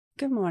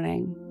Good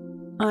morning.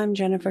 I'm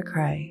Jennifer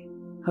Cray,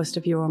 host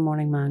of Your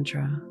Morning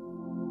Mantra.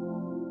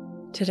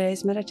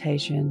 Today's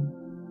meditation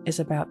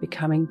is about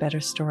becoming better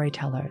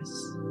storytellers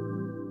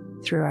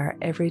through our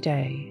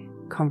everyday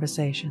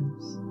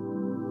conversations.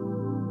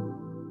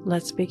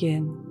 Let's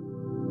begin.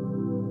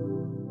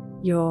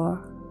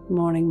 Your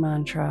morning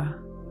mantra: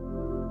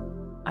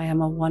 I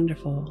am a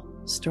wonderful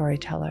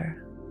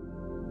storyteller.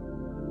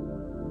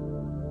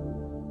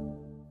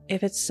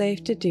 If it's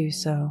safe to do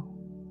so,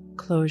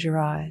 close your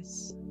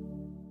eyes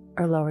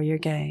or lower your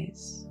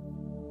gaze.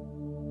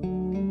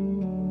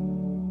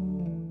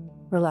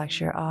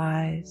 Relax your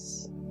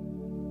eyes.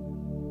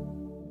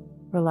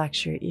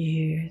 Relax your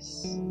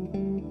ears.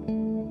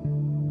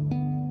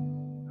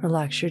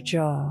 Relax your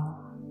jaw.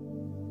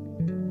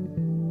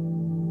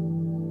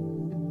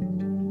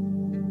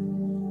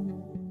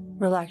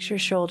 Relax your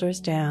shoulders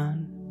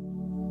down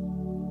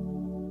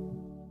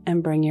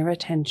and bring your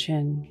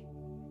attention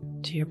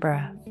to your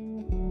breath.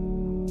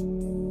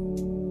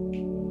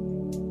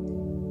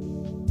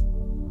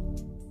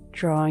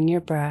 Drawing your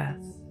breath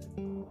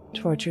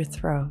towards your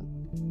throat.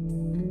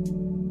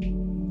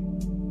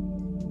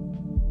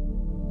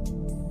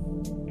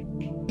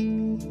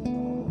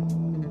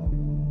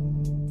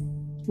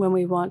 When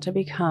we want to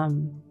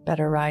become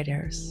better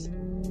writers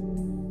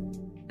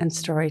and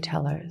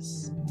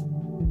storytellers,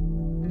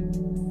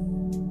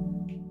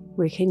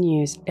 we can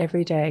use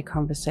everyday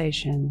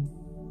conversation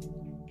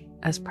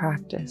as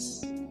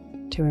practice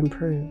to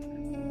improve.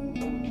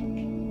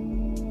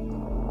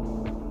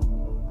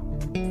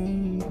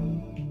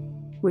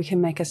 We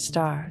can make a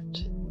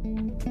start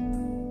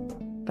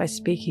by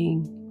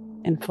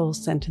speaking in full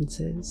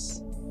sentences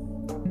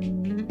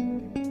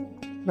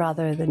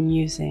rather than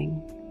using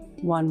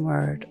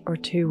one-word or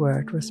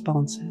two-word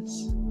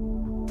responses.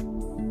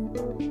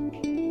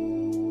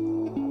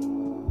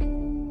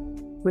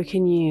 We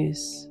can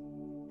use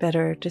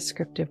better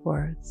descriptive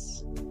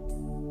words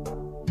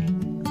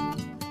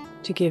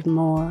to give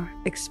more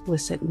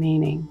explicit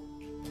meaning,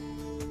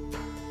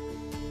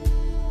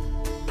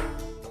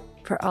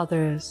 for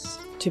others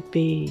to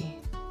be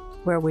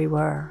where we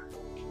were.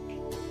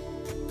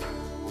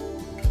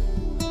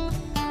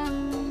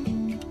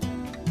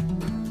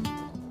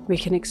 We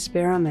can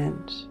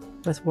experiment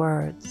with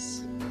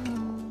words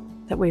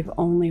that we've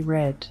only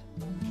read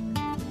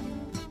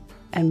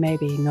and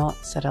maybe not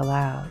said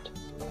aloud,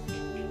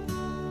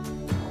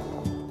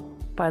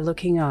 by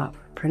looking up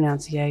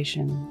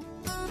pronunciation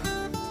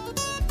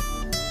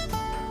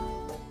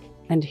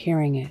and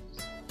hearing it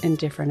in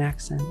different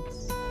accents.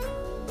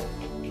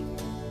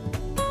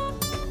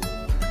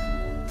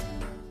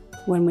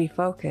 When we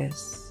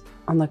focus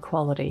on the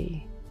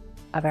quality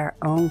of our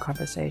own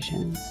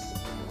conversations,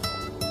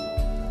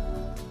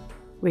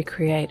 we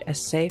create a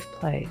safe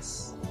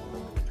place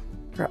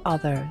for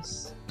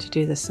others to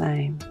do the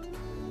same.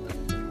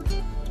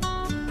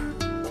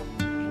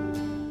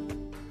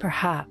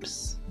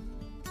 Perhaps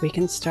we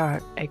can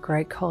start a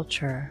great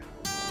culture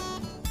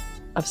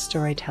of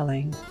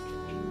storytelling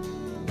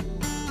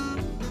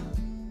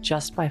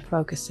just by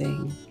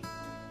focusing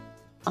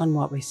on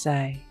what we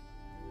say.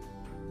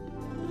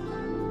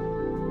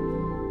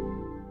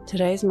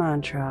 Today's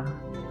mantra: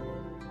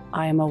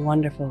 I am a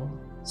wonderful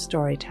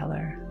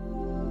storyteller.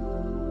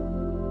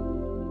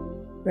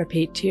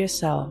 Repeat to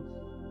yourself,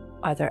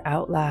 either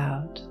out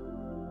loud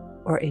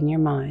or in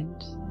your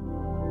mind: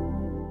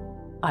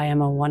 I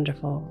am a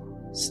wonderful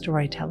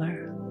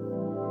storyteller.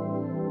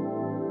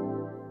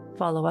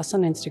 Follow us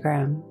on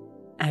Instagram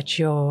at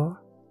Your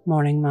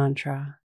Morning Mantra.